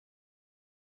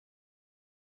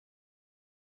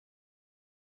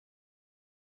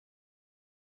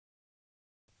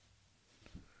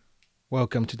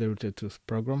Welcome to the Rooted Truth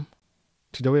program.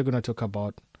 Today we're going to talk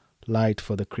about light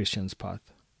for the Christian's path.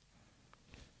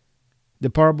 The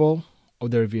parable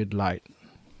of the revealed light.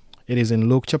 It is in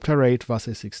Luke chapter 8,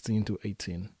 verses 16 to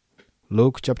 18.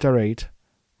 Luke chapter 8,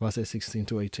 verses 16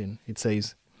 to 18. It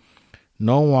says,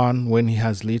 "No one, when he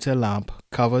has lit a lamp,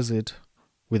 covers it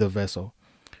with a vessel,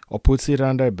 or puts it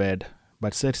under a bed,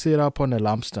 but sets it up on a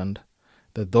lampstand,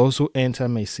 that those who enter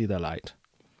may see the light.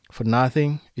 For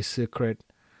nothing is secret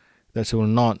that will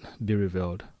not be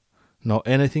revealed, nor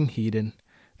anything hidden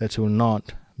that will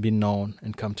not be known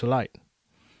and come to light.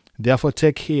 Therefore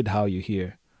take heed how you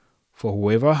hear, for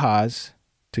whoever has,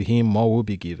 to him more will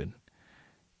be given,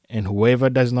 and whoever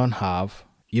does not have,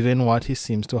 even what he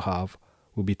seems to have,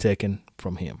 will be taken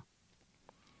from him."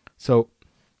 So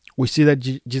we see that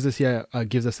Jesus here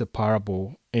gives us a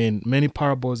parable, and many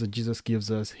parables that Jesus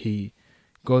gives us, he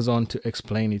goes on to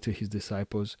explain it to his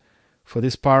disciples. For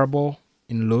this parable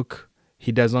in Luke,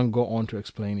 he does not go on to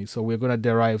explain it. So we're going to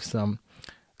derive some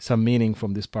meaning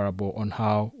from this parable on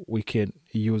how we can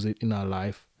use it in our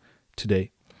life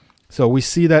today. So we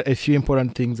see that a few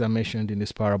important things are mentioned in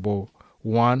this parable.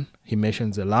 One, he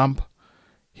mentions a lamp,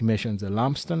 he mentions a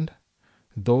lampstand,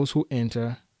 those who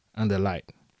enter, and the light.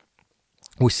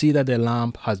 We see that the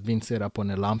lamp has been set up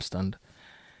on a lampstand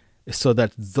so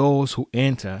that those who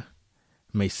enter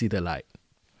may see the light.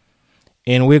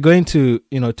 And we're going to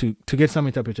get some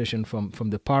interpretation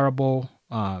from the parable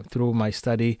through my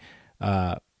study.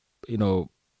 I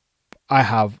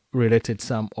have related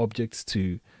some objects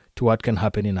to what can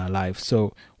happen in our life.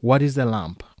 So what is the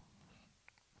lamp?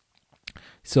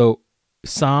 So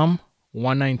Psalm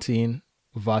 119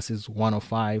 verses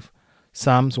 105,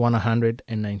 Psalms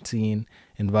 119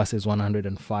 and verses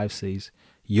 105 says,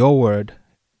 "Your word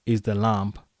is the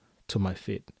lamp to my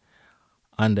feet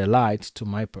and the light to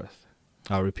my path."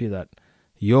 I'll repeat that.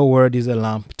 Your word is a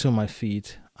lamp to my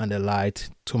feet and a light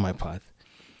to my path.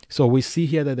 So we see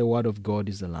here that the word of God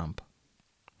is a lamp.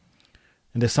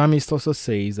 And the psalmist also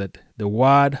says that the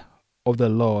word of the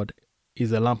Lord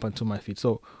is a lamp unto my feet.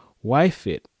 So why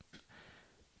feet?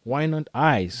 Why not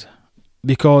eyes?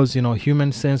 Because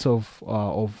human sense of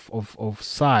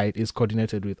sight is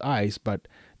coordinated with eyes, but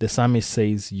the psalmist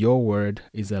says, "Your word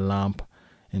is a lamp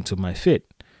unto my feet."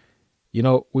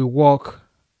 We walk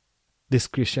this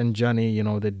Christian journey,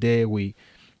 the day we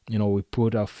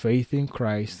put our faith in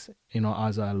Christ,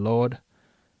 as our Lord,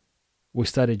 we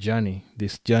start a journey,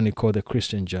 this journey called the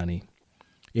Christian journey.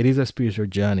 It is a spiritual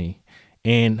journey,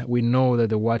 and we know that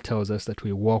the word tells us that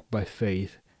we walk by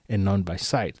faith and not by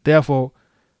sight. Therefore,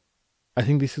 I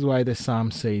think this is why the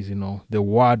psalm says, the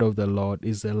word of the Lord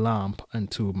is a lamp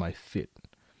unto my feet.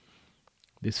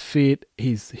 This feet,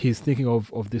 he's thinking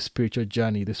of the spiritual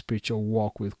journey, the spiritual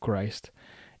walk with Christ.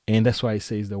 And that's why he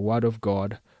says the word of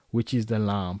God, which is the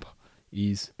lamp,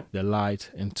 is the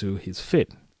light unto his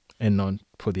feet and not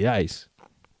for the eyes.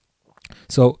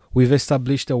 So we've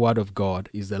established the word of God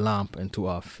is the lamp unto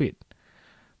our feet.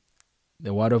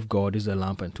 The word of God is a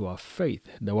lamp unto our faith.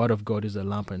 The word of God is a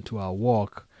lamp unto our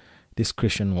walk, this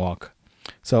Christian walk.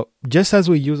 So just as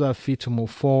we use our feet to move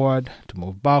forward, to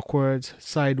move backwards,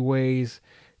 sideways,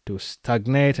 to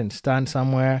stagnate and stand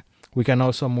somewhere, we can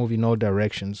also move in all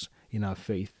directions in our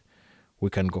faith. We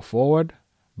can go forward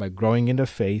by growing in the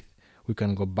faith. We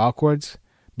can go backwards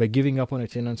by giving up on the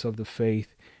tenets of the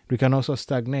faith. We can also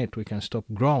stagnate. We can stop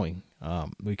growing.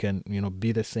 We can,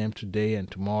 be the same today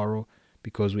and tomorrow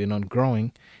because we're not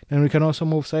growing. And we can also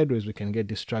move sideways. We can get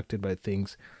distracted by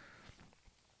things.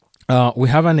 We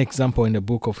have an example in the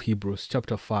book of Hebrews,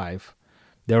 chapter 5.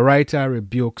 The writer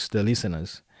rebukes the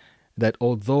listeners that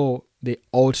although they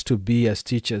ought to be as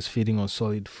teachers feeding on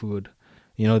solid food,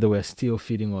 they were still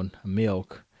feeding on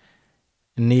milk,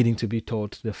 needing to be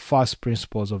taught the first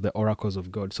principles of the oracles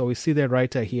of God. So we see the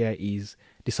writer here is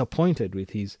disappointed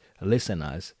with his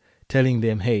listeners, telling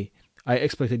them, hey, I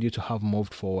expected you to have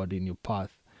moved forward in your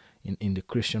path, in the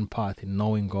Christian path, in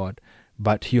knowing God,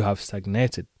 but you have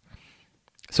stagnated.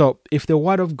 So if the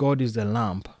word of God is the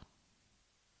lamp,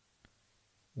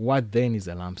 what then is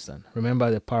a lampstand? Remember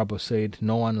the parable said,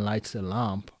 no one lights a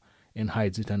lamp and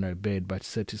hides it under a bed, but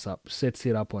sets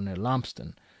it up on a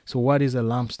lampstand. So what is a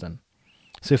lampstand?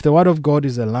 So if the word of God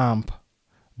is a lamp,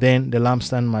 then the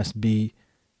lampstand must be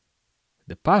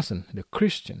the person, the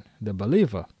Christian, the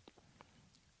believer.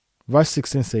 Verse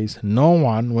 16 says, "No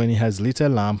one, when he has lit a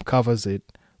lamp, covers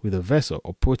it with a vessel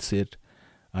or puts it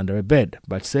under a bed,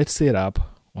 but sets it up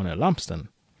on a lampstand."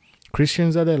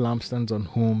 Christians are the lampstands on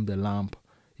whom the lamp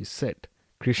is set.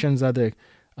 Christians are the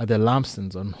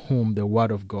lampstands on whom the word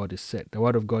of God is set. The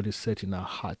word of God is set in our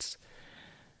hearts.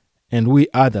 And we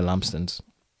are the lampstands.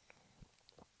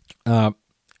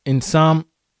 In Psalm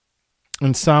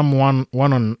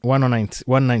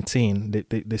 119,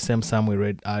 the same Psalm we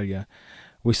read earlier,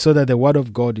 we saw that the word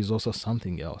of God is also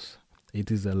something else. It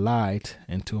is a light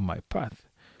into my path.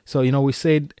 So, we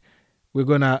said we're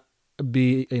going to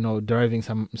be, deriving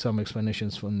some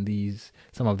explanations from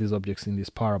some of these objects in this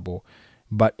parable.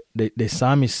 But the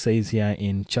psalmist says here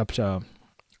in chapter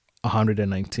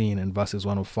 119 and verses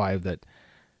 105 that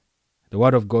the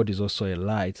word of God is also a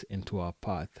light into our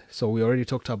path. So we already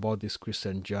talked about this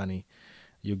Christian journey.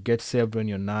 You get saved when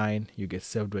you're 9, you get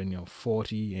saved when you're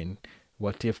 40, and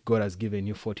what if God has given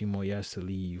you 40 more years to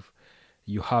live?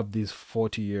 You have these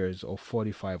 40 years or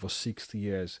 45 or 60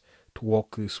 years to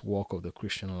walk this walk of the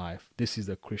Christian life. This is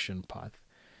the Christian path.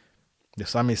 The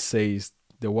psalmist says,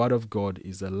 the word of God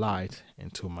is a light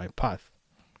into my path.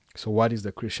 So what is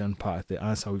the Christian path? The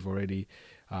answer we've already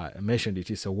mentioned.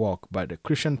 It is a walk, but the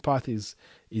Christian path is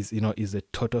a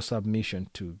total submission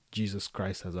to Jesus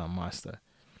Christ as our master.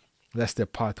 That's the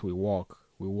path we walk.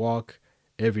 We walk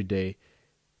every day,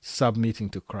 submitting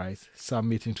to Christ,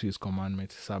 submitting to his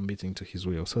commandments, submitting to his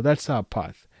will. So that's our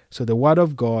path. So the word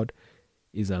of God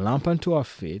is a lamp unto our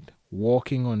feet,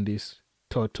 walking on this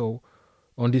path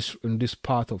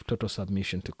of total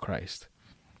submission to Christ.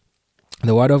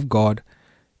 The word of God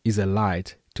is a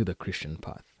light to the Christian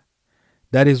path.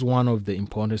 That is one of the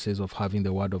importances of having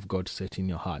the word of God set in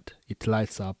your heart. It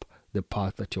lights up the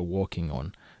path that you're walking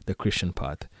on, the Christian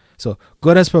path. So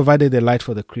God has provided the light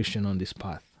for the Christian on this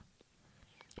path.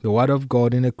 The word of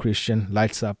God in a Christian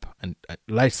lights up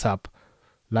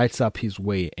his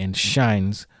way and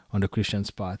shines on the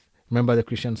Christian's path. Remember, the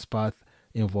Christian's path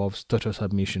involves total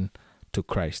submission to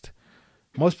Christ.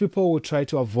 Most people will try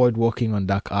to avoid walking on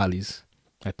dark alleys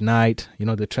at night.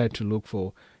 They try to look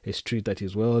for a street that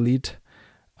is well lit.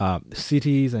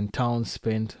 Cities and towns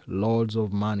spend loads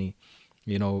of money,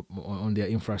 on their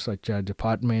infrastructure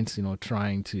departments,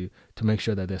 trying to make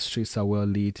sure that their streets are well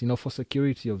lit, for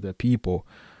security of their people.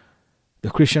 The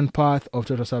Christian path of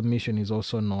total submission is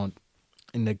also not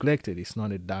neglected. It's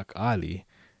not a dark alley.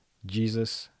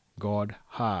 Jesus, God,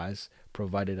 has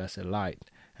provided us a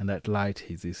light, and that light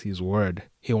is his word.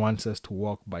 He wants us to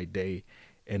walk by day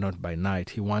and not by night.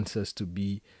 He wants us to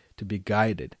be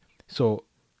guided. So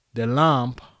the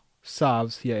lamp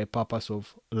serves here a purpose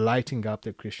of lighting up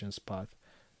the Christian's path,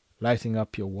 lighting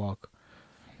up your walk.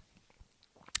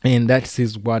 And that's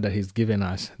his word that he's given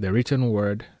us, the written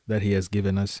word that he has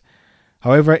given us.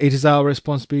 However, it is our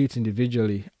responsibility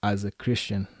individually as a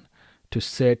Christian to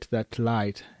set that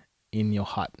light in your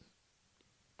heart.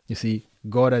 You see,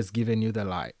 God has given you the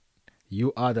light.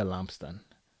 You are the lampstand.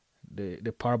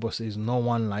 The parable says no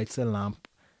one lights a lamp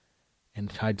and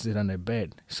hides it on a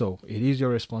bed. So it is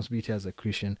your responsibility as a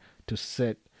Christian to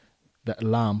set that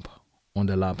lamp on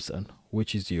the lampstand,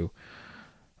 which is you.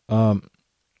 And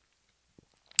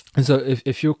so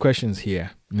a few questions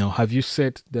here. Have you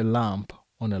set the lamp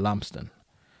on a lampstand?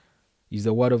 Is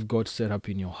the word of God set up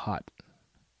in your heart?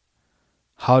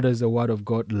 How does the word of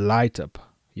God light up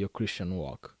your Christian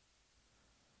walk?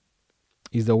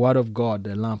 Is the word of God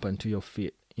the lamp unto your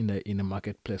feet in the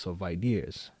marketplace of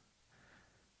ideas?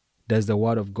 Does the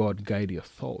word of God guide your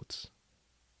thoughts?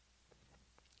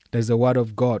 Does the word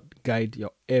of God guide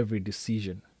your every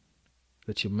decision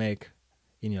that you make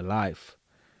in your life?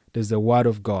 Does the word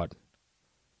of God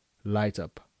light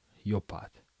up your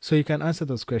path? So you can answer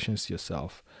those questions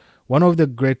yourself. One of the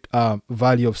great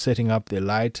value of setting up the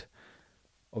light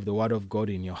of the word of God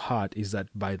in your heart is that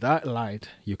by that light,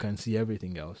 you can see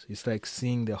everything else. It's like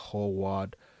seeing the whole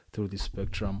world through the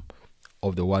spectrum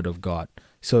of the word of God.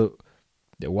 So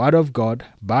the word of God,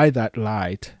 by that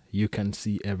light, you can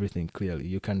see everything clearly.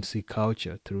 You can see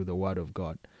culture through the word of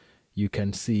God. You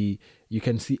can see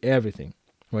everything.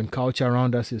 When culture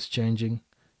around us is changing,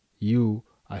 you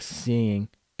are seeing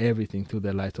everything through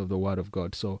the light of the word of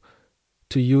God. So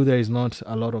to you, there is not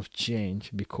a lot of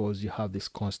change because you have this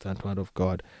constant word of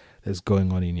God that's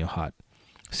going on in your heart.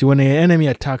 See, when the enemy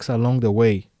attacks along the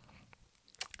way,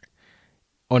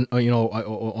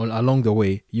 along the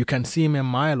way, you can see him a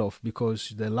mile off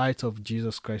because the light of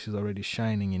Jesus Christ is already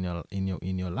shining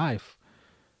in your life.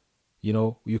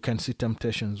 You can see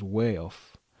temptations way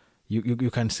off. You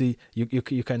can see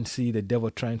the devil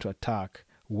trying to attack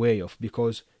way off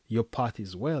because your path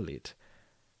is well lit.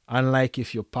 Unlike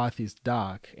if your path is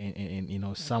dark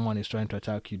and someone is trying to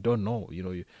attack, you don't know.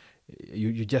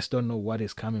 You just don't know what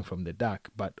is coming from the dark.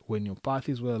 But when your path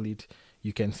is well lit,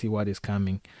 you can see what is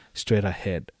coming straight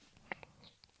ahead.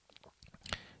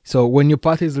 So when your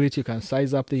path is lit, you can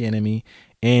size up the enemy.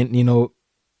 And,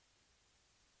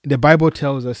 the Bible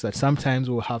tells us that sometimes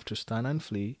we'll have to stand and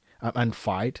flee and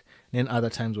fight. Then other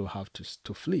times we'll have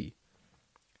to flee.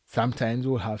 Sometimes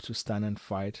we'll have to stand and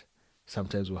fight.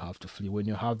 Sometimes we'll have to flee. When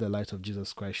you have the light of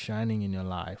Jesus Christ shining in your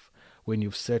life, when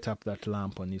you've set up that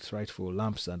lamp on its rightful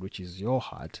lampstand, which is your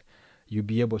heart, you'll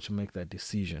be able to make that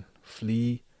decision: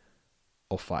 flee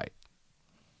or fight.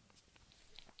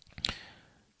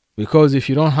 Because if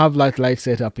you don't have that light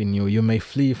set up in you, you may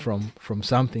flee from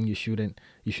something you shouldn't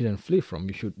flee from.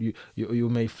 You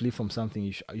may flee from something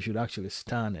you should actually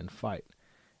stand and fight.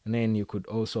 And then you could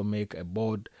also make a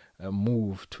bold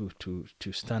move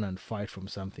to stand and fight from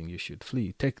something you should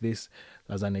flee. Take this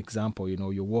as an example.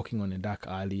 You're walking on a dark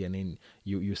alley, and then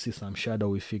you see some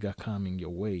shadowy figure coming your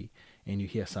way, and you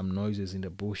hear some noises in the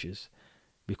bushes.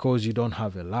 Because you don't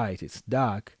have a light, it's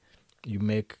dark. You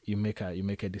make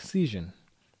a decision.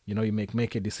 You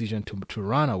make a decision to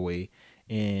run away,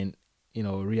 and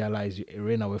realize you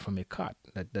ran away from a cat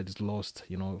that is lost.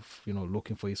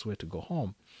 Looking for its way to go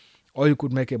home. Or you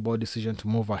could make a bold decision to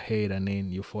move ahead, and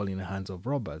then you fall in the hands of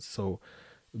robbers. So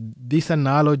this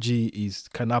analogy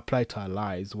can apply to our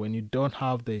lives. When you don't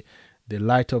have the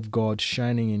light of God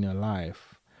shining in your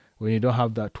life, when you don't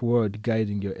have that word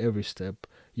guiding your every step,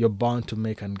 you're bound to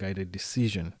make an unguided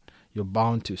decision. You're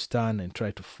bound to stand and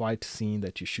try to fight sin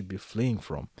that you should be fleeing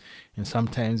from. And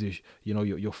sometimes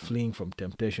you're fleeing from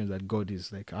temptations that God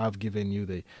is like, I've given you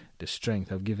the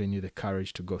strength, I've given you the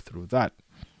courage to go through that.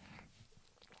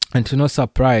 And to no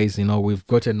surprise, we've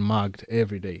gotten mugged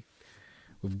every day.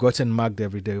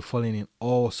 We're falling in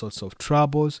all sorts of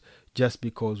troubles just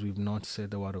because we've not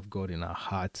said the word of God in our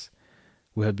hearts.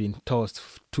 We have been tossed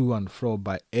to and fro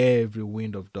by every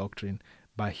wind of doctrine,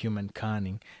 by human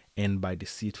cunning, and by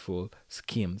deceitful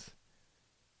schemes.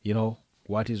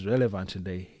 What is relevant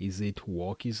today? Is it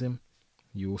wokeism?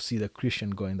 You will see the Christian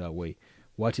going that way.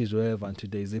 What is relevant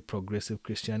today? Is it progressive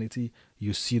Christianity?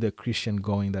 You see the Christian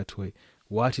going that way.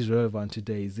 What is relevant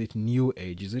today? Is it New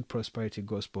Age? Is it prosperity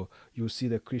gospel? You see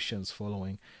the Christians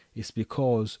following. It's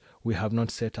because we have not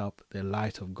set up the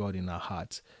light of God in our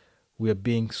hearts. We are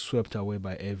being swept away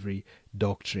by every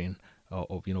doctrine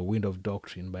of wind of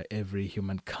doctrine, by every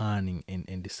human cunning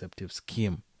and deceptive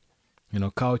scheme.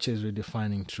 Culture is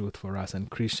redefining truth for us,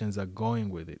 and Christians are going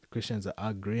with it. Christians are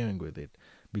agreeing with it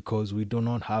because we do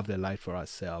not have the light for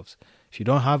ourselves. If you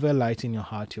don't have a light in your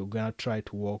heart, you're going to try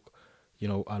to walk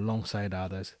alongside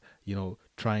others,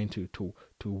 trying to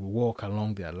walk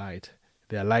along their light.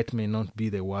 Their light may not be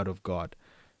the word of God.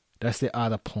 That's the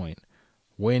other point.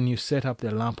 When you set up the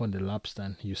lamp on the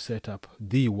lampstand, you set up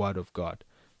the word of God.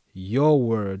 Your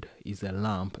word is a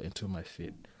lamp unto my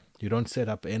feet. You don't set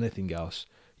up anything else.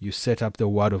 You set up the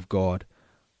word of God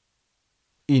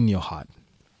in your heart.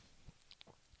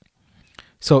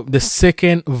 So the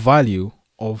second value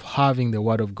of having the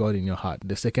word of God in your heart,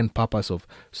 the second purpose of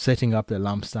setting up the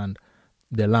lamp on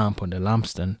the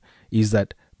lampstand, is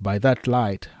that by that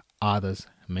light others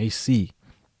may see.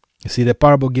 You see, the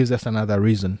parable gives us another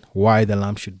reason why the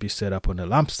lamp should be set up on the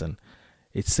lampstand.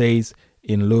 It says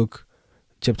in Luke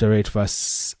chapter 8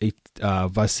 verse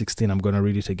 16, I'm going to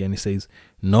read it again. It says,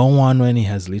 "No one, when he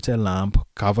has lit a lamp,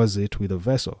 covers it with a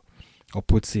vessel or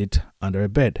puts it under a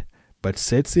bed, but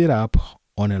sets it up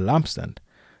on a lampstand,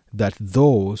 that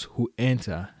those who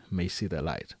enter may see the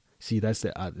light." See, that's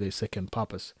the second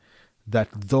purpose. That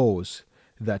those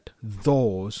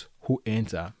who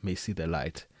enter may see the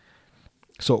light.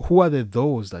 So who are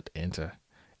those that enter,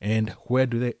 and where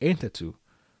do they enter to?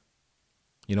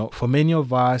 For many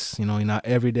of us, in our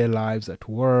everyday lives, at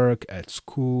work, at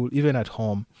school, even at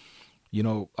home,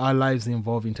 our lives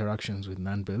involve interactions with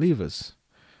non-believers.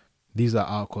 These are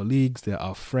our colleagues, they're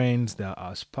our friends, they're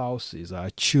our spouses, our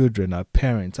children, our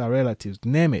parents, our relatives,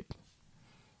 name it.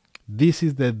 This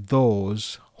is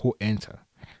those who enter.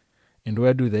 And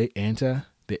where do they enter?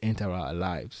 They enter our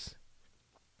lives.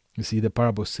 You see, the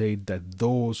parable said that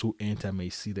those who enter may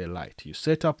see the light. You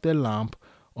set up the lamp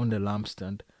on the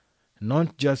lampstand,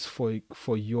 not just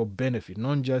for your benefit,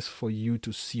 not just for you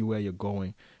to see where you're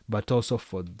going, but also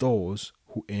for those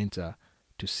who enter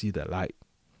to see the light.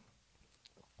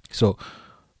 So,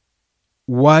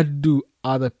 what do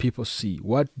other people see?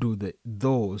 What do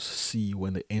those see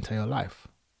when they enter your life?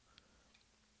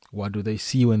 What do they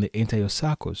see when they enter your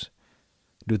circles?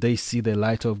 Do they see the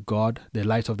light of God, the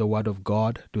light of the word of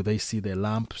God? Do they see the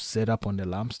lamp set up on the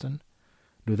lampstand?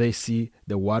 Do they see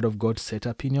the word of God set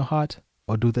up in your heart?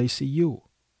 Or do they see you?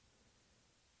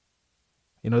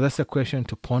 That's a question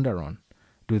to ponder on.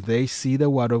 Do they see the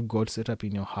word of God set up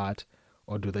in your heart,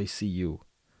 or do they see you?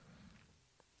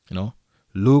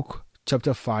 Luke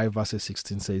chapter 5 verse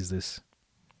 16 says this: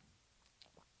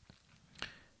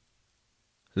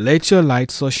 "Let your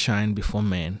light so shine before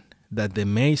men, that they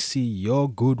may see your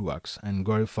good works and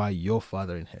glorify your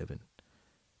Father in heaven."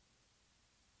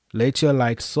 Let your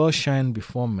light so shine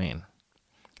before men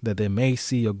that they may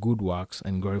see your good works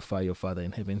and glorify your Father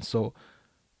in heaven. So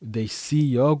they see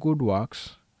your good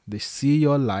works, they see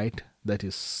your light that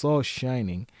is so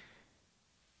shining,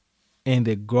 and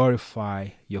they glorify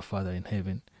your Father in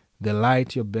heaven. The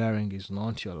light you're bearing is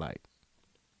not your light.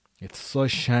 It's so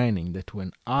shining that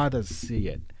when others see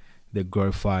it, they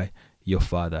glorify your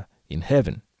Father in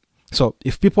heaven. So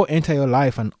if people enter your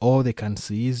life and all they can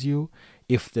see is you,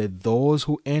 if those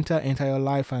who enter your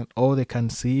life and all they can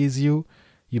see is you,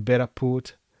 you better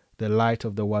put the light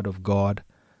of the Word of God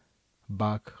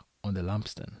back on the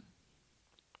lampstand.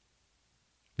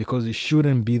 Because you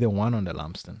shouldn't be the one on the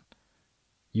lampstand.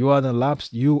 You are the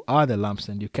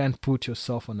lampstand. You can't put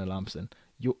yourself on the lampstand.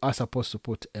 You are supposed to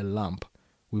put a lamp.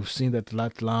 We've seen that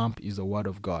lamp is the Word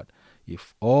of God.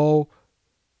 If all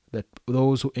that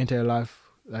those who enter your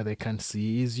life that they can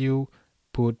see is you,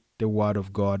 put the Word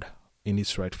of God in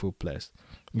its rightful place.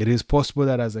 It is possible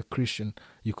that as a Christian,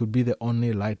 you could be the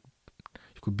only light,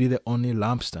 you could be the only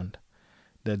lampstand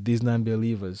that these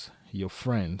non-believers, your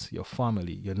friends, your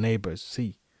family, your neighbors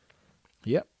see.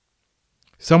 Yep.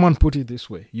 Someone put it this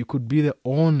way: you could be the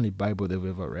only Bible they've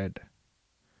ever read.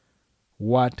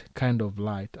 What kind of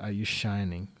light are you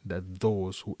shining that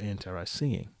those who enter are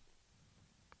seeing?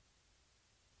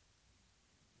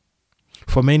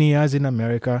 For many years in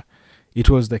America, it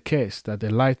was the case that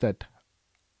the light that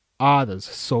others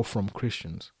saw from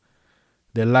Christians,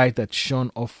 the light that shone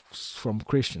off from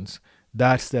Christians,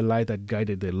 that's the light that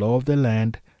guided the law of the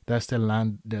land. That's the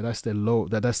light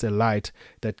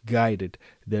that guided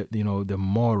the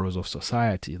morals of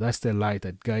society. That's the light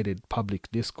that guided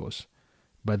public discourse.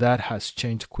 But that has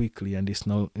changed quickly, and it's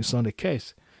not the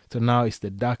case. So now it's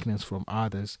the darkness from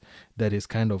others that is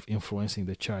kind of influencing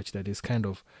the church, that is kind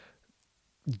of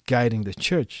guiding the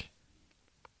church.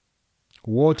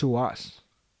 Woe to us.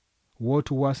 Woe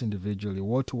to us individually.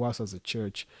 Woe to us as a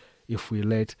church if we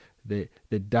let the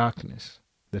darkness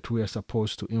that we are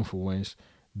supposed to influence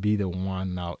be the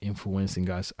one now influencing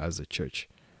us as a church.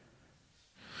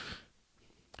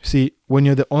 See, when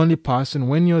you're the only person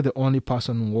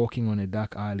walking on a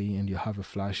dark alley and you have a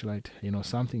flashlight,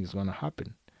 something is going to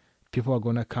happen. People are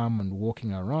going to come and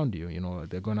walking around you,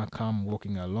 they're going to come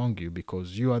walking along you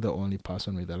because you are the only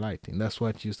person with the light. And that's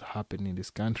what used to happen in this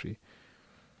country.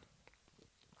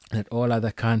 That all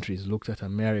other countries looked at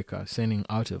America, sending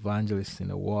out evangelists in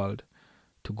the world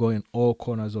to go in all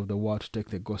corners of the world to take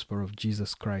the gospel of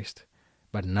Jesus Christ.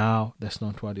 But now that's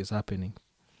not what is happening.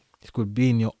 It could be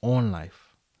in your own life.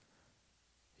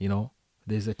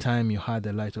 There's a time you had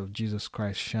the light of Jesus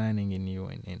Christ shining in you,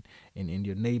 and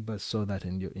your neighbors saw that,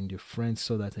 and your friends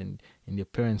saw that, and your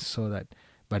parents saw that.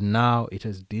 But now it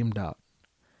has dimmed out.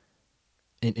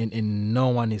 And no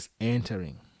one is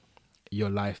entering your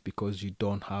life because you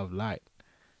don't have light.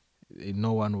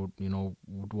 No one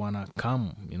would want to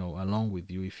come along with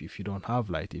you if you don't have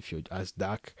light. If you're as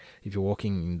dark, if you're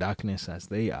walking in darkness as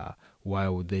they are, why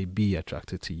would they be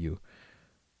attracted to you?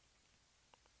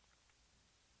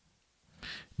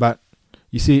 But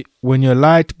you see, when your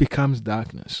light becomes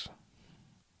darkness,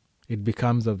 it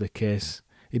becomes the case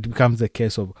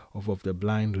of the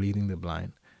blind leading the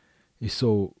blind.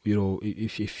 So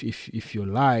if your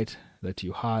light that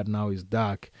you had now is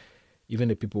dark, even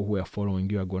the people who are following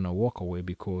you are going to walk away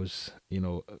because,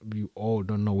 you all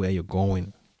don't know where you're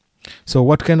going. So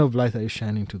what kind of light are you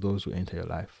shining to those who enter your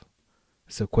life?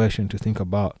 It's a question to think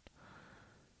about.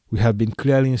 We have been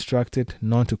clearly instructed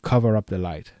not to cover up the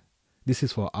light. This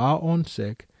is for our own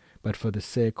sake, but for the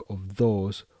sake of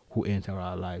those who enter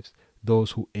our lives,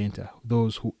 those who enter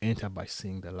by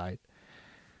seeing the light.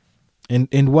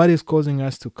 And what is causing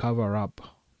us to cover up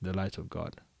the light of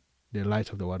God, the light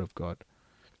of the Word of God?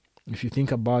 If you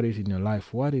think about it in your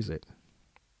life, what is it?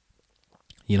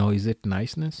 Is it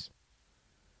niceness?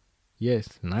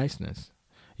 Yes, niceness.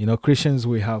 Christians,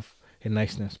 we have a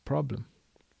niceness problem.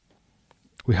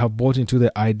 We have bought into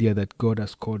the idea that God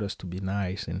has called us to be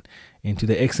nice, and to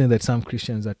the extent that some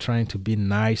Christians are trying to be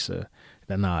nicer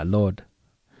than our Lord.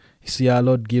 You see, our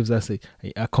Lord gives us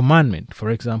a commandment, for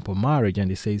example, marriage,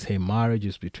 and He says, hey, marriage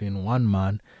is between one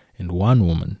man and one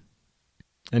woman.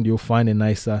 And you'll find a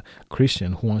nicer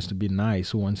Christian who wants to be nice,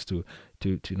 who wants to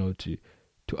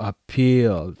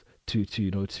appeal to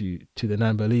the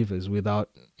non-believers without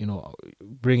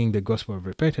bringing the gospel of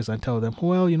repentance and tell them,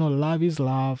 well, love is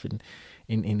love, and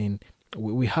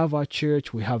we have our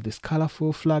church, we have this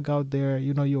colorful flag out there,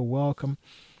 you're welcome.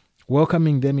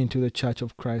 Welcoming them into the church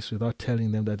of Christ without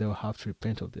telling them that they'll have to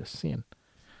repent of their sin.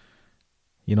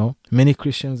 Many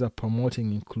Christians are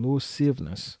promoting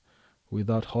inclusiveness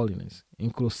without holiness,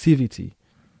 inclusivity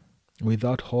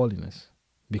without holiness,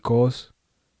 because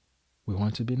We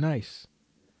want to be nice.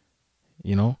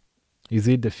 You know, is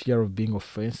it the fear of being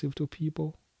offensive to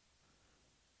people?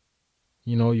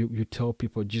 You know, you tell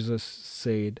people Jesus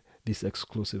said this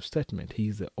exclusive statement. He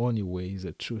is the only way, He's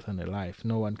the truth and the life.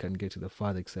 No one can get to the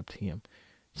Father except Him.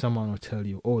 Someone will tell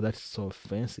you, oh, that's so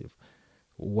offensive.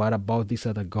 What about this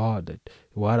other God?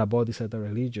 What about this other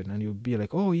religion? And you'll be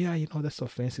like, oh, yeah, that's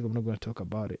offensive. I'm not going to talk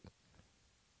about it.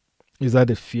 Is that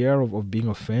the fear of being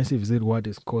offensive? Is it what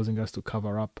is causing us to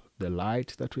cover up the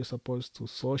light that we're supposed to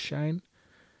so shine?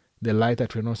 The light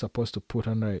that we're not supposed to put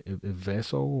under a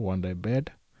vessel or under a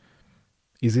bed?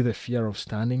 Is it the fear of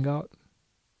standing out?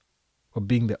 Or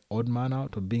being the odd man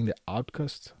out? Or being the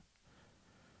outcast?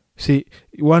 See,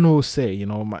 one will say,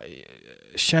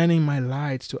 shining my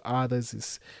light to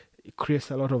others it creates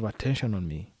a lot of attention on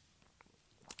me.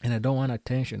 And I don't want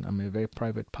attention. I'm a very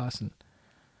private person.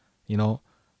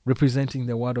 Representing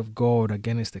the word of God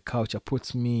against the culture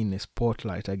puts me in a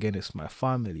spotlight against my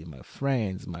family, my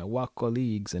friends, my work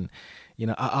colleagues. And,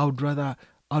 I would rather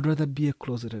be a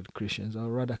closeted Christian. I'd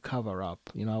rather cover up.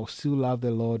 I'll still love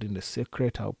the Lord in the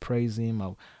secret. I'll praise Him.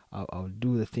 I'll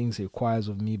do the things He requires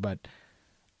of me. But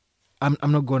I'm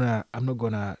not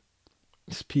gonna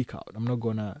speak out. I'm not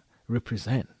gonna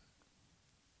represent.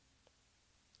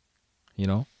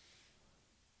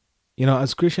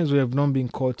 As Christians, we have not been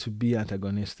called to be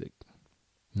antagonistic.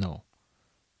 No.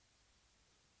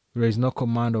 There is no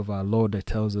command of our Lord that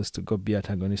tells us to go be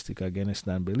antagonistic against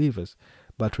non-believers,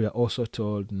 but we are also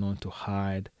told not to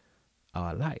hide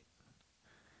our light,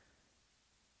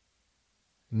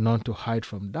 not to hide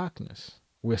from darkness.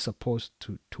 We're supposed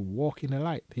to walk in the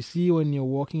light. You see, when you're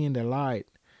walking in the light,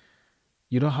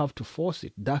 you don't have to force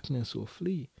it. Darkness will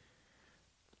flee.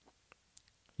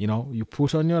 You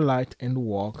put on your light and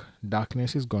walk,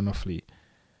 darkness is going to flee.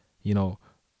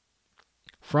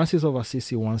 Francis of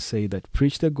Assisi once said that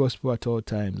preach the gospel at all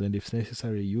times and if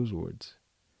necessary, use words.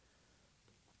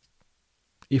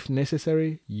 If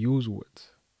necessary, use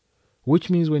words. Which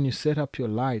means when you set up your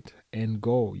light and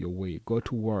go your way, go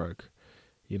to work,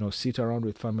 sit around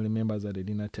with family members at the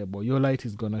dinner table, your light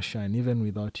is going to shine even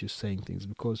without you saying things,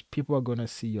 because people are going to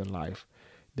see your life.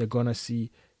 They're going to see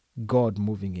God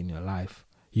moving in your life.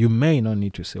 You may not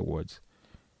need to say words.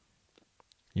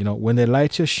 When the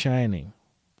light is shining,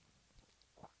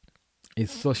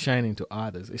 it's so shining to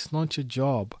others. It's not your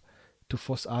job to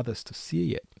force others to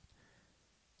see it.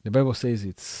 The Bible says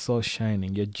it's so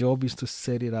shining. Your job is to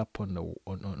set it up on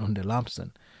the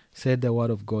lampstand. Set the word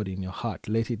of God in your heart.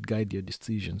 Let it guide your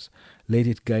decisions. Let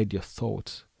it guide your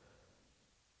thoughts.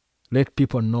 Let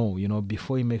people know,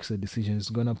 before he makes a decision, he's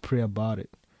going to pray about it.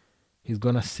 He's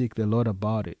going to seek the Lord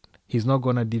about it. He's not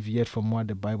going to deviate from what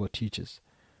the Bible teaches.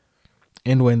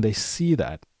 And when they see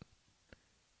that,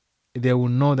 they will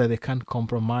know that they can't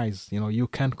compromise. You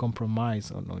can't compromise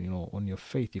on your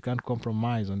faith. You can't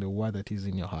compromise on the word that is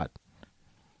in your heart.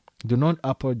 Do not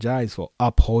apologize for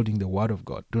upholding the word of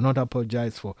God. Do not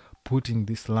apologize for putting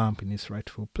this lamp in its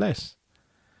rightful place.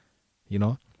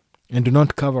 And do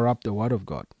not cover up the word of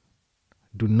God.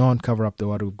 Do not cover up the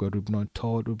word of God.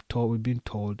 We've been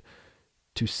told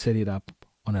to set it up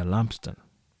on a lampstand.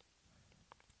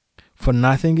 For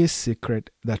nothing is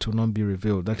secret that will not be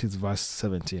revealed. That is verse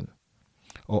 17.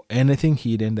 Or anything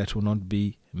hidden that will not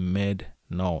be made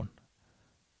known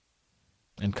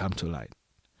and come to light.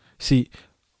 See,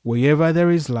 wherever there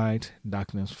is light,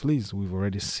 darkness flees. We've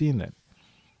already seen that.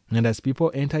 And as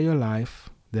people enter your life,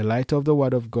 the light of the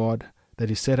word of God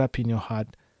that is set up in your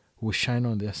heart will shine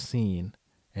on their sin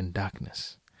and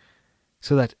darkness.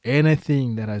 So that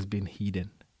anything that has been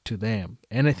hidden to them,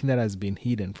 anything that has been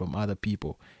hidden from other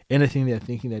people, anything they're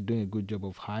thinking they're doing a good job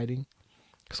of hiding,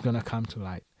 it's going to come to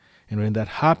light. And when that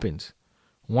happens,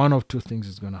 one of two things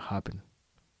is going to happen.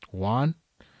 One,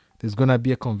 there's going to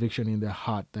be a conviction in their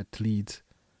heart that leads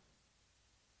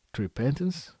to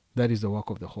repentance. That is the work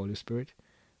of the Holy Spirit.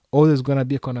 Or there's going to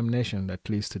be a condemnation that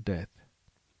leads to death.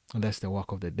 And that's the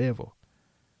work of the devil.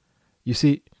 You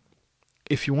see,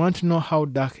 if you want to know how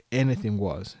dark anything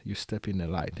was, you step in the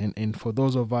light. And for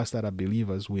those of us that are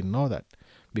believers, we know that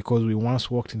because we once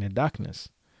walked in the darkness.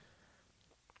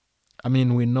 We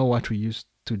know what we used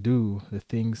to do, the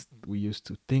things we used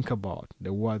to think about,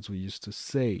 the words we used to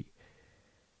say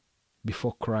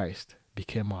before Christ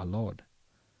became our Lord.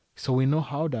 So we know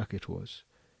how dark it was.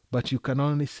 But you can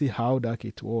only see how dark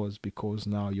it was because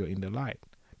now you're in the light.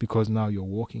 Because now you're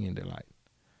walking in the light.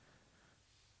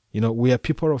 We are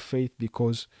people of faith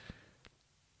because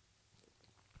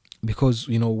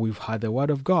we've had the word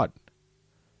of God.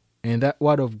 And that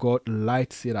word of God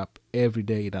lights it up every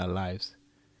day in our lives.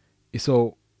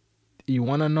 So you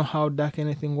want to know how dark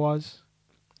anything was?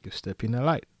 You step in the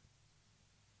light.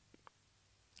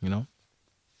 You know?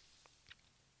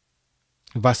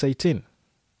 Verse 18.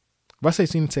 Verse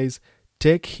 18 says,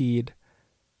 take heed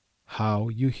how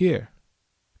you hear.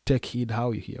 Take heed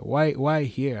how you hear. Why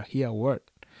hear? Hear what?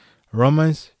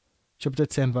 Romans chapter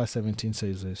 10 verse 17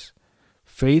 says this.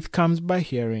 Faith comes by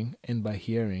hearing, and by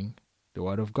hearing the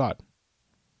word of God.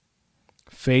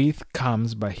 Faith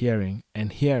comes by hearing,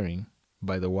 and hearing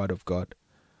by the word of God.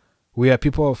 We are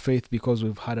people of faith because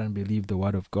we've heard and believed the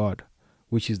word of God,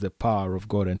 which is the power of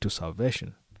God unto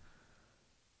salvation.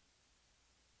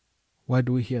 Why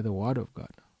do we hear the word of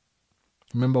God?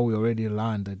 Remember, we already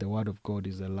learned that the word of God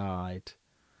is the light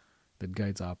that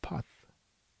guides our path.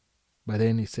 But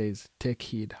then he says, take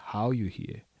heed how you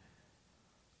hear.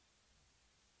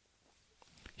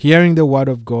 Hearing the word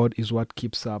of God is what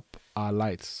keeps up our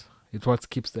lights. It's what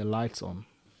keeps the lights on,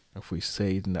 if we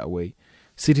say it in that way.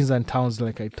 Cities and towns,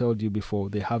 like I told you before,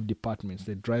 they have departments.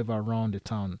 They drive around the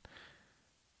town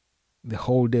the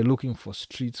whole day looking for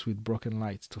streets with broken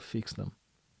lights to fix them.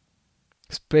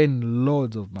 Spend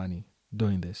loads of money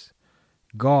doing this.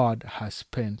 God has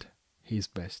spent his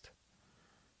best.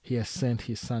 He has sent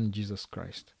his son Jesus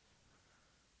Christ.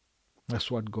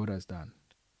 That's what God has done.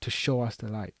 To show us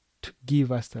the light. To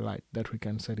give us the light that we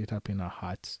can set it up in our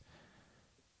hearts.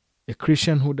 A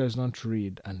Christian who does not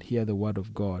read and hear the word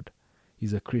of God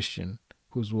is a Christian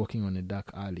who's walking on a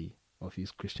dark alley of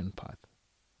his Christian path.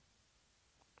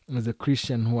 Is a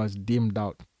Christian who has dimmed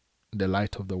out the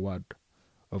light of the word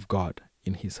of God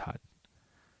in his heart.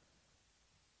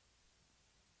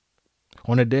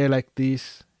 On a day like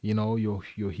this, you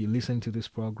listen to this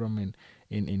program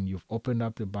and you've opened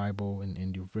up the Bible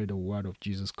and you've read the word of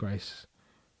Jesus Christ.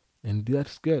 And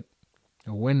that's good.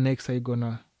 And when next are you going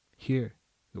to hear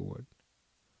the word?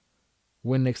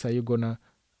 When next are you going to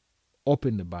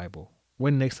open the Bible?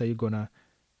 When next are you going to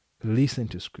listen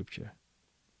to scripture?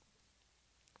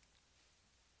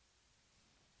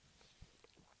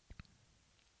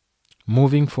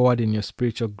 Moving forward in your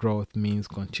spiritual growth means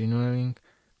continually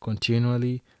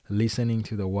listening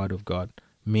to the word of God.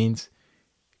 Means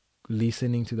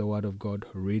listening to the word of God,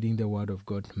 reading the word of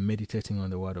God, meditating on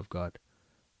the word of God.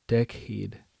 Take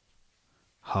heed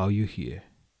how you hear.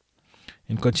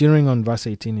 And continuing on verse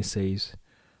 18, it says,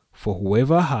 for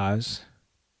whoever has,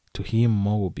 to him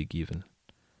more will be given.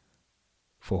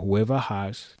 For whoever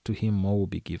has, to him more will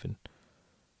be given.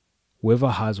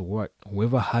 Whoever has what?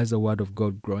 Whoever has the word of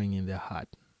God growing in their heart.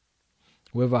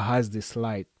 Whoever has this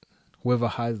light, whoever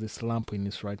has this lamp in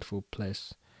its rightful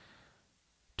place,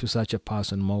 to such a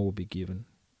person more will be given.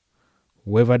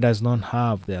 Whoever does not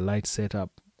have their light set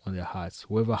up on their hearts,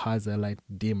 whoever has their light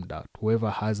dimmed out,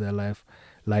 whoever has their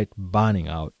light burning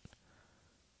out,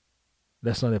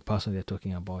 that's not the person they're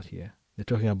talking about here. They're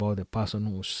talking about the person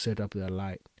who set up their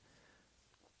light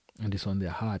and it's on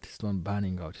their heart. It's not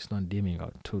burning out. It's not dimming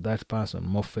out. To that person,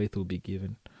 more faith will be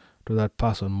given. To that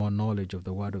person, more knowledge of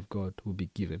the word of God will be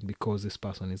given, because this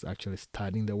person is actually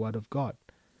studying the word of God.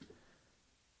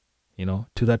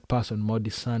 To that person, more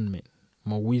discernment,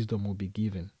 more wisdom will be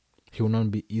given. He will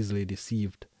not be easily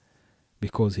deceived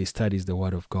because he studies the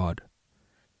word of God.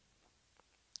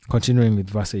 Continuing with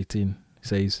verse 18, it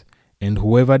says, and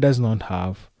whoever does not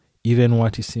have, even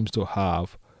what he seems to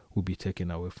have, will be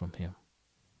taken away from him.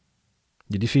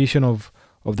 The definition of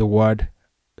the word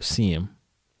seem,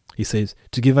 he says,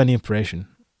 to give an impression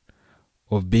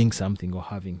of being something or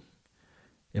having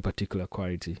a particular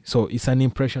quality. So it's an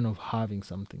impression of having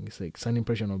something. It's an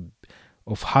impression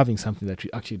of having something that you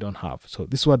actually don't have. So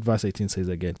this is what verse 18 says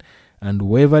again. And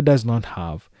whoever does not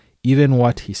have, even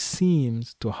what he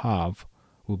seems to have,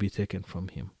 will be taken from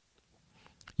him.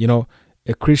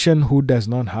 A Christian who does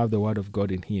not have the word of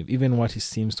God in him, even what he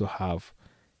seems to have,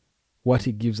 what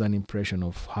he gives an impression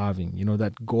of having,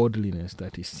 that godliness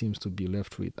that he seems to be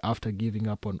left with after giving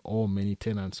up on all many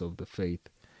tenets of the faith,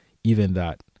 even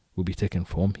that will be taken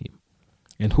from him.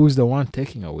 And who is the one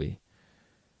taking away?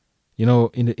 In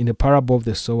the parable of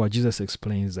the sower, Jesus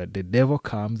explains that the devil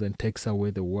comes and takes away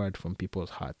the word from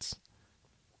people's hearts.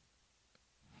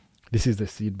 This is the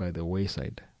seed by the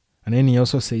wayside. And then he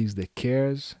also says the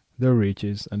cares, the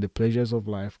riches, and the pleasures of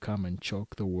life come and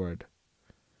choke the word.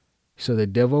 So the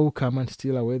devil will come and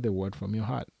steal away the word from your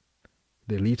heart.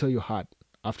 The little you had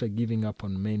after giving up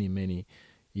on many,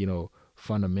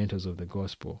 fundamentals of the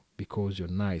gospel, because you're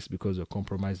nice, because you're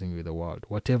compromising with the world.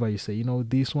 Whatever you say,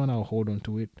 this one, I'll hold on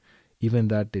to it. Even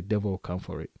that, the devil will come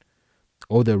for it.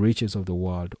 All the riches of the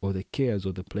world, or the cares,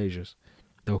 or the pleasures,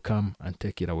 they'll come and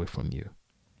take it away from you.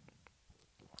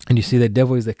 And you see, the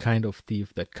devil is the kind of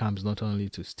thief that comes not only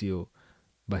to steal,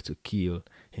 but to kill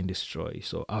and destroy.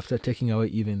 So after taking away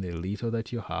even the little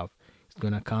that you have, it's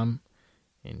going to come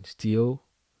and steal,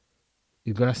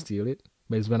 It's going to steal it,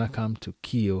 but it's going to come to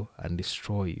kill and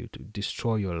destroy you, to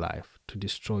destroy your life, to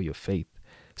destroy your faith.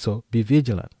 So be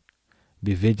vigilant.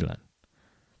 Be vigilant.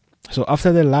 So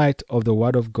after the light of the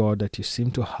word of God that you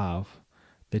seem to have,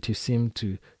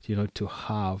 to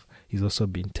have is also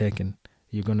being taken,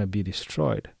 you're going to be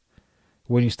destroyed.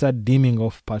 When you start dimming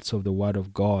off parts of the word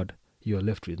of God, you're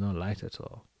left with no light at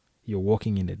all. You're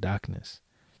walking in the darkness.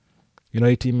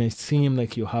 It may seem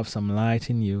like you have some light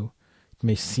in you. It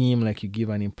may seem like you give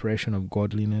an impression of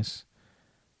godliness,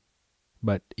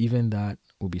 but even that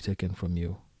will be taken from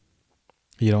you.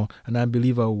 And I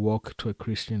believe I'll walk to a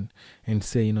Christian and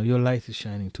say, your light is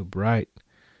shining too bright.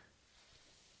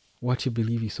 What you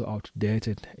believe is so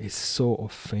outdated. It's so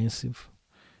offensive.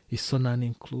 It's so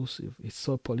non-inclusive. It's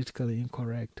so politically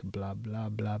incorrect. Blah, blah,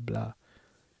 blah, blah.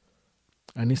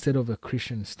 And instead of a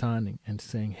Christian standing and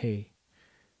saying, hey,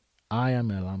 I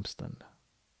am a lampstand.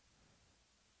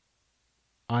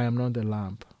 I am not the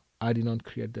lamp. I did not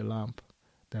create the lamp.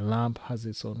 The lamp has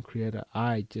its own creator.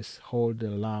 I just hold the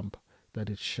lamp that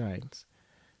it shines.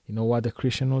 You know what the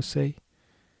Christian will say?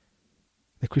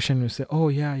 The Christian will say, oh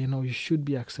yeah, you should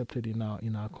be accepted in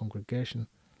our congregation.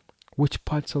 Which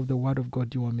parts of the word of God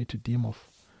do you want me to dim off?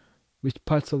 Which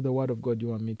parts of the word of God do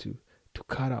you want me to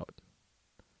cut out,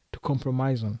 to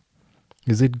compromise on?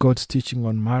 Is it God's teaching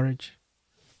on marriage?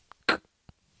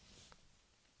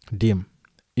 Dim.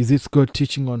 Is it God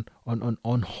teaching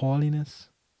on holiness?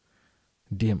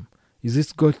 Dim. Is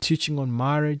this God teaching on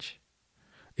marriage?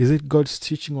 Is it God's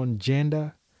teaching on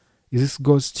gender? Is this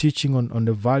God's teaching on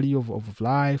the value of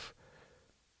life?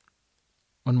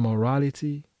 On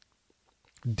morality?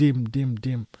 Dim, dim,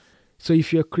 dim. So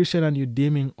if you're a Christian and you're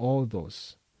dimming all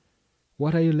those,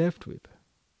 what are you left with?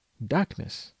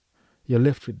 Darkness. You're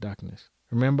left with darkness.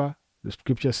 Remember, the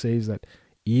scripture says that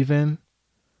even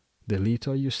the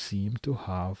little you seem to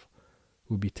have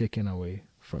will be taken away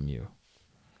from you.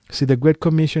 See, the Great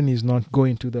Commission is not go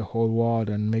into the whole world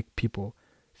and make people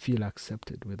feel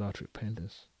accepted without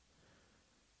repentance.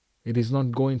 It is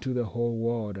not go into the whole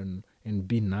world and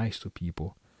be nice to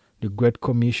people. The Great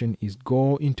Commission is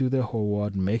go into the whole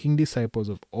world, making disciples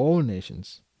of all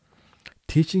nations,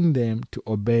 teaching them to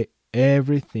obey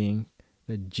everything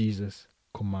that Jesus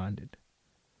commanded.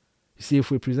 You see,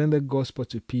 if we present the gospel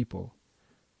to people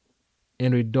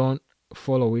and we don't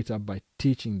follow it up by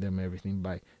teaching them everything,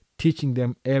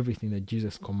 that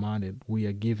Jesus commanded, we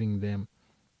are giving them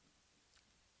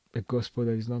a gospel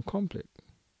that is not complete.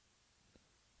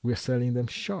 We are selling them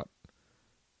short.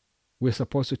 We're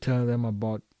supposed to tell them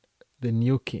about the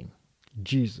new King,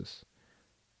 Jesus.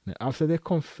 Now, after they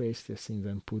confess their sins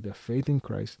and put their faith in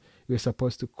Christ, we're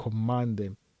supposed to command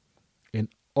them in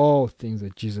all things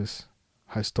that Jesus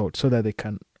has taught so that they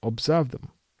can observe them.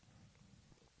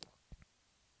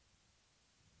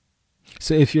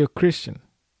 So if you're a Christian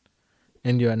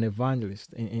and you're an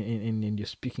evangelist and you're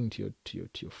speaking to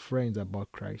your friends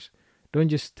about Christ, don't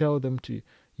just tell them to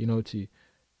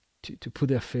put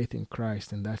their faith in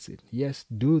Christ and that's it. Yes,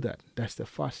 do that. That's the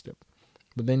first step.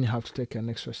 But then you have to take an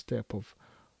extra step of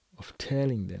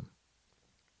telling them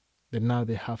that now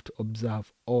they have to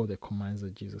observe all the commands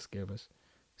that Jesus gave us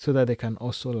so that they can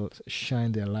also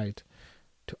shine their light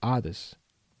to others.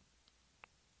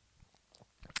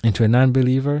 And to a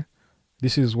non-believer,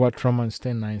 this is what Romans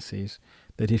 10:9 says,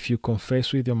 that if you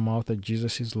confess with your mouth that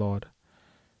Jesus is Lord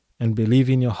and believe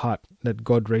in your heart that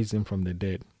God raised him from the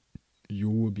dead, you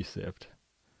will be saved.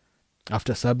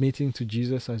 After submitting to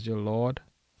Jesus as your Lord,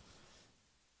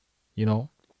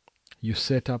 you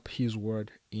set up his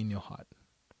word in your heart.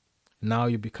 Now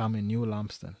you become a new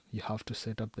lampstand. You have to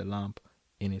set up the lamp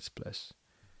in its place.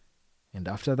 And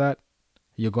after that,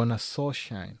 you're going to so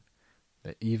shine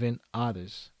that even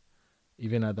others,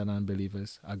 even other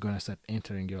non-believers, are going to start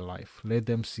entering your life. Let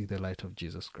them see the light of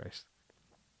Jesus Christ.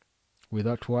 With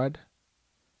that word,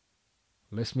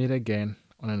 let's meet again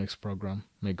on the next program.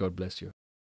 May God bless you.